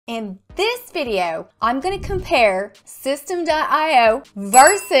In this video, I'm going to compare Systeme.io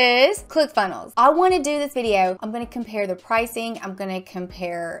versus ClickFunnels. I want to do this video. I'm going to compare the pricing. I'm going to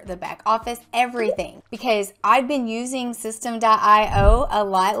compare the back office, everything, because I've been using Systeme.io a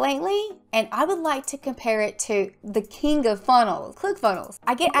lot lately, and I would like to compare it to the king of funnels, ClickFunnels.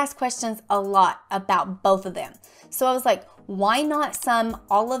 I get asked questions a lot about both of them. So I was like, why not sum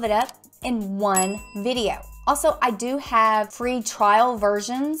all of it up in one video? Also, I do have free trial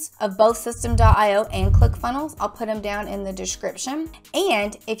versions of both Systeme.io and ClickFunnels. I'll put them down in the description.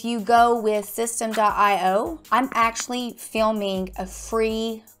 And if you go with Systeme.io, I'm actually filming a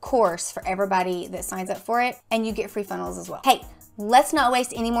free course for everybody that signs up for it, and you get free funnels as well. Hey, let's not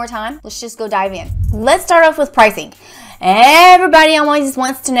waste any more time. Let's just go dive in. Let's start off with pricing. Everybody always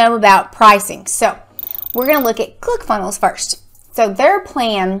wants to know about pricing. So we're gonna look at ClickFunnels first. So their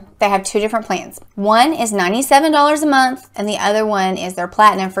plan, they have two different plans. One is $97 a month, and the other one is their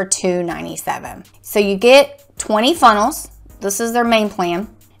platinum for $297. So you get 20 funnels. This is their main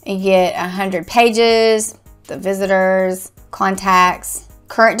plan. You get 100 pages, the visitors, contacts,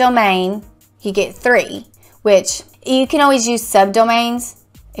 current domain. You get 3, which you can always use subdomains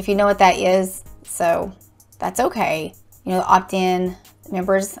if you know what that is. So that's okay. You know, the opt-in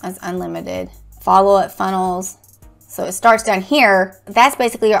members is unlimited. Follow-up funnels. So it starts down here. That's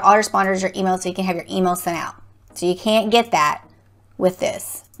basically your autoresponders, your emails, so you can have your emails sent out. So you can't get that with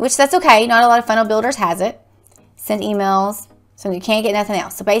this, which that's okay. Not a lot of funnel builders has it. Send emails, so you can't get nothing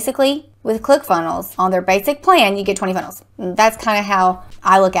else. So basically with ClickFunnels, on their basic plan, you get 20 funnels. And that's kind of how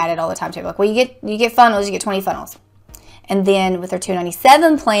I look at it all the time too. Like, well, you get funnels, you get 20 funnels. And then with their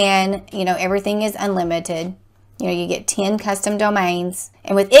 $297 plan, you know, everything is unlimited. You know, you get 10 custom domains.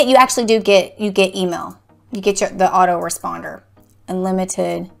 And with it, you actually do get, email. You get the autoresponder,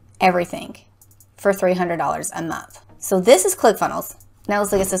 unlimited everything for $300 a month. So this is ClickFunnels. Now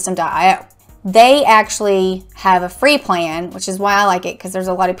let's look at Systeme.io. They actually have a free plan, which is why I like it, because there's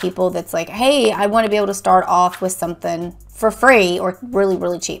a lot of people that's like, hey, I want to be able to start off with something for free or really,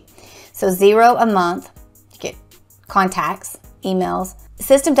 really cheap. So $0 a month, you get contacts, emails.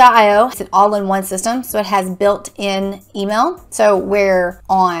 Systeme.io is an all-in-one system, so it has built-in email. So we're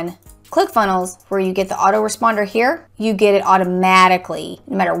on ClickFunnels, where you get the autoresponder here, you get it automatically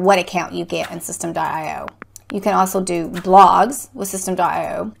no matter what account you get in Systeme.io. You can also do blogs with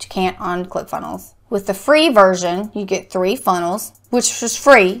Systeme.io, which you can't on ClickFunnels. With the free version, you get 3 funnels, which is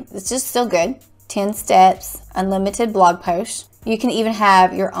free. It's just still good. 10 steps, unlimited blog posts. You can even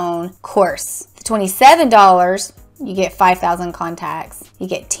have your own course. The $27, you get 5,000 contacts. You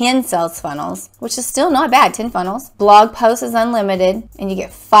get 10 sales funnels, which is still not bad, 10 funnels. Blog posts is unlimited, and you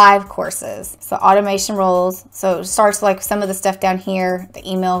get 5 courses. So automation roles. So it starts like some of the stuff down here, the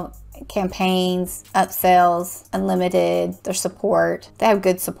email campaigns, upsells, unlimited, their support. They have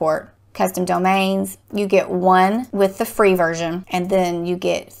good support. Custom domains, you get 1 with the free version, and then you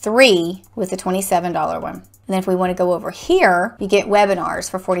get 3 with the $27 one. And then if we want to go over here, you get webinars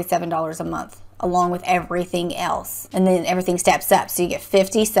for $47 a month, along with everything else. And then everything steps up. So you get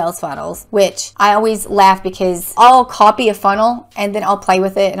 50 sales funnels, which I always laugh because I'll copy a funnel and then I'll play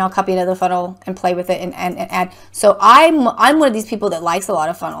with it, and I'll copy another funnel and play with it and add. So I'm one of these people that likes a lot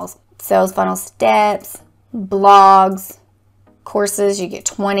of funnels. Sales funnel steps, blogs, courses, you get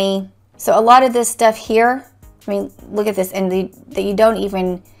 20. So a lot of this stuff here, I mean, look at this, and that you don't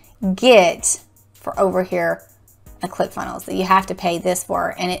even get for over here at ClickFunnels, that you have to pay this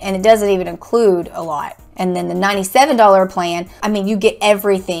for, and it doesn't even include a lot. And then the $97 plan, I mean, you get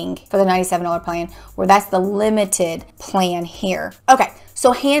everything for the $97 plan, where that's the limited plan here. Okay,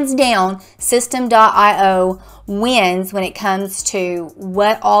 so hands down, Systeme.io wins when it comes to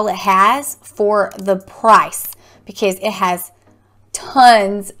what all it has for the price, because it has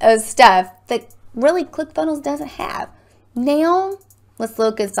tons of stuff that really ClickFunnels doesn't have. Now, let's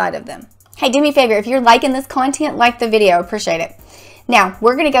look inside of them. Hey, do me a favor, if you're liking this content, like the video, appreciate it. Now,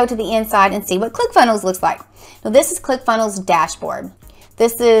 we're gonna go to the inside and see what ClickFunnels looks like. Now, this is ClickFunnels dashboard.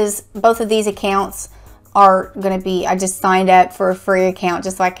 This is, both of these accounts are gonna be, I just signed up for a free account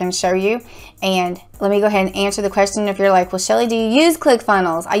just so I can show you. And let me go ahead and answer the question. If you're like, well, Shelly, do you use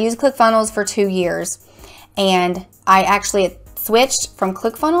ClickFunnels? I used ClickFunnels for 2 years, and I actually switched from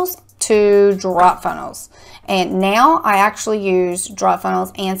ClickFunnels to DropFunnels. And now I actually use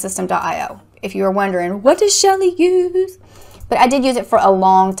DropFunnels and Systeme.io. If you were wondering, what does Shelly use? But I did use it for a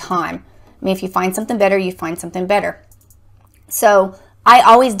long time. I mean, if you find something better, you find something better. So I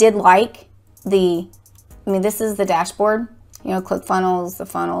always did like this is the dashboard, you know, ClickFunnels, the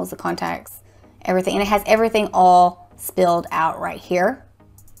funnels, the contacts, everything. And it has everything all spilled out right here,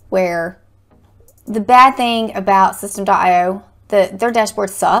 where the bad thing about Systeme.io, their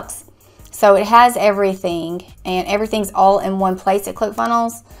dashboard sucks. So it has everything, and everything's all in one place at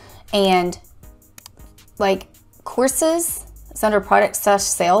ClickFunnels. And like courses, it's under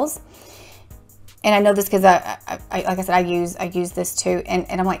product/sales. And I know this because like I said, I use this too. And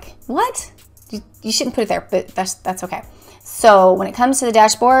I'm like, what? You shouldn't put it there, but that's okay. So when it comes to the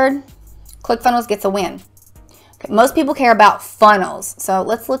dashboard, ClickFunnels gets a win. Okay, most people care about funnels. So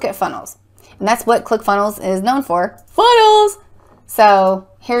let's look at funnels. And that's what ClickFunnels is known for, funnels. So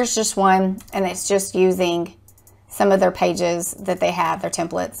here's just one, and it's just using some of their pages that they have, their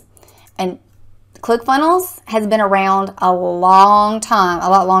templates. And ClickFunnels has been around a long time, a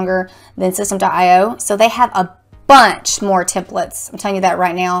lot longer than Systeme.io. So they have a bunch more templates, I'm telling you that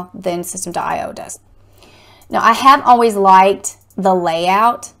right now, than Systeme.io does. Now, I have always liked the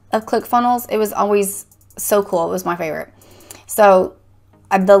layout of ClickFunnels. It was always so cool. It was my favorite. So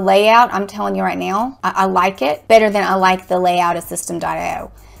the layout, I'm telling you right now, I like it better than I like the layout of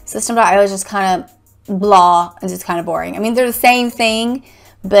Systeme.io. Systeme.io is just kind of blah and just kind of boring. I mean, they're the same thing,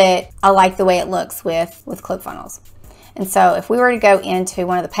 but I like the way it looks with ClickFunnels. And so if we were to go into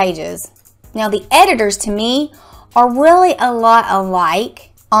one of the pages, now the editors to me are really a lot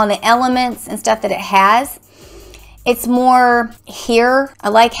alike on the elements and stuff that it has. It's more here. I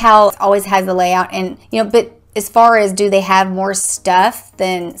like how it always has the layout, and but as far as do they have more stuff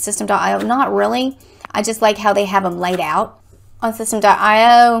than Systeme.io? Not really. I just like how they have them laid out. On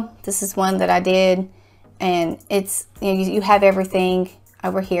Systeme.io, this is one that I did, and it's you have everything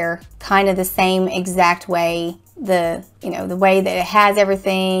over here kind of the same exact way. The way that it has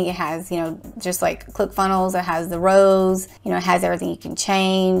everything, it has just like ClickFunnels, it has the rows, it has everything you can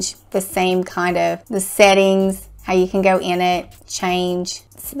change, the same kind of the settings, how you can go in it, change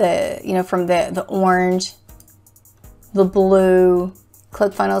the from the orange, the blue.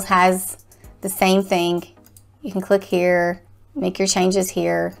 ClickFunnels has the same thing. You can click here, make your changes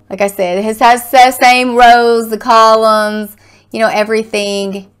here. Like I said, it has the same rows, the columns,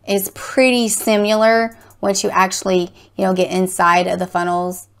 everything is pretty similar once you actually, get inside of the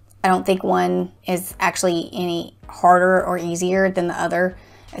funnels. I don't think one is actually any harder or easier than the other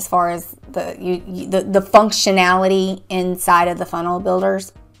as far as the functionality inside of the funnel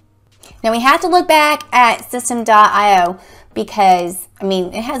builders. Now we have to look back at Systeme.io because,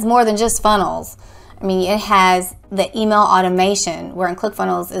 it has more than just funnels. It has the email automation, where in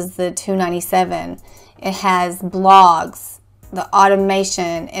ClickFunnels is the $297. It has blogs, the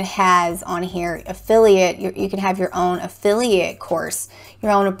automation. It has on here affiliate. You can have your own affiliate course,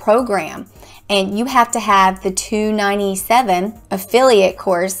 your own program. And you have to have the $297 affiliate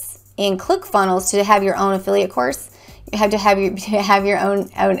course in ClickFunnels to have your own affiliate course. You have to have your own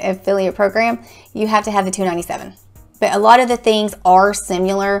affiliate program. You have to have the $297. But a lot of the things are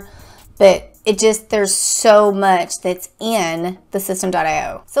similar, but there's so much that's in the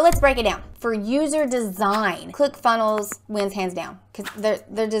Systeme.io. So let's break it down. For user design, ClickFunnels wins hands down because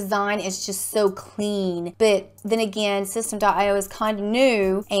their design is just so clean. But then again, Systeme.io is kind of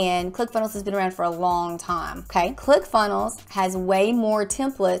new, and ClickFunnels has been around for a long time, okay? ClickFunnels has way more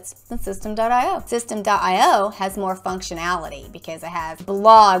templates than Systeme.io. Systeme.io has more functionality because it has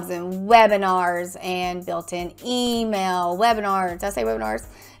blogs and webinars and built-in email, webinars. Did I say webinars?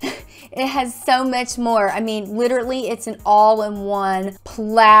 It has so much more. Literally, it's an all-in-one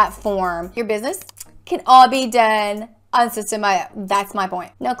platform. Your business can all be done on Systeme.io. That's my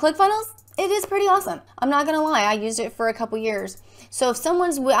point. Now, ClickFunnels, it is pretty awesome. I'm not gonna lie, I used it for a couple years. So if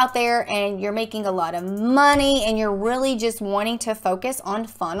someone's out there and you're making a lot of money and you're really just wanting to focus on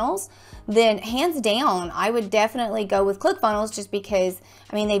funnels, then hands down, I would definitely go with ClickFunnels just because,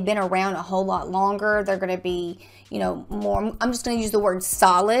 they've been around a whole lot longer. They're gonna be, more, I'm just gonna use the word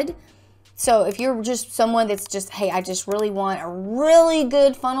solid. So if you're just someone that's just, hey, I just really want a really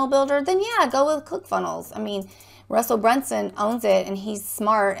good funnel builder, then yeah, go with ClickFunnels. Russell Brunson owns it, and he's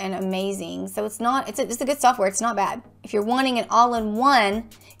smart and amazing. So it's a good software. It's not bad. If you're wanting an all-in-one,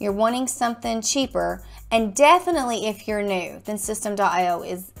 you're wanting something cheaper, and definitely if you're new, then Systeme.io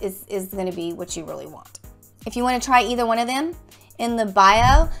is going to be what you really want. If you want to try either one of them, in the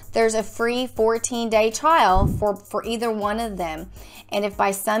bio, there's a free 14-day trial for either one of them. And if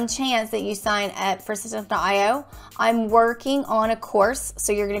by some chance that you sign up for Systeme.io, I'm working on a course,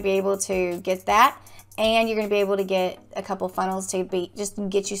 so you're going to be able to get that, and you're going to be able to get a couple funnels to just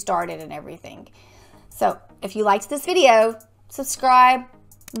get you started and everything. So if you liked this video, subscribe.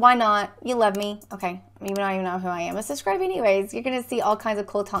 Why not? You love me. Okay, you don't even know who I am, but subscribe anyways. You're going to see all kinds of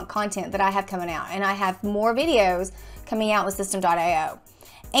cool content that I have coming out, and I have more videos coming out with Systeme.io.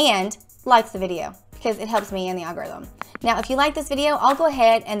 And like the video because it helps me in the algorithm. Now, if you like this video, I'll go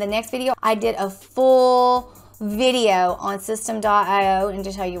ahead and the next video I did a full video on Systeme.io and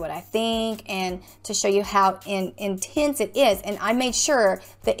to tell you what I think and to show you how intense it is. And I made sure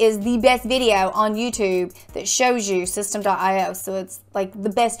that is the best video on YouTube that shows you Systeme.io. So it's like the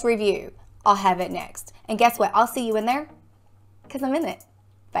best review. I'll have it next. And guess what? I'll see you in there because I'm in it.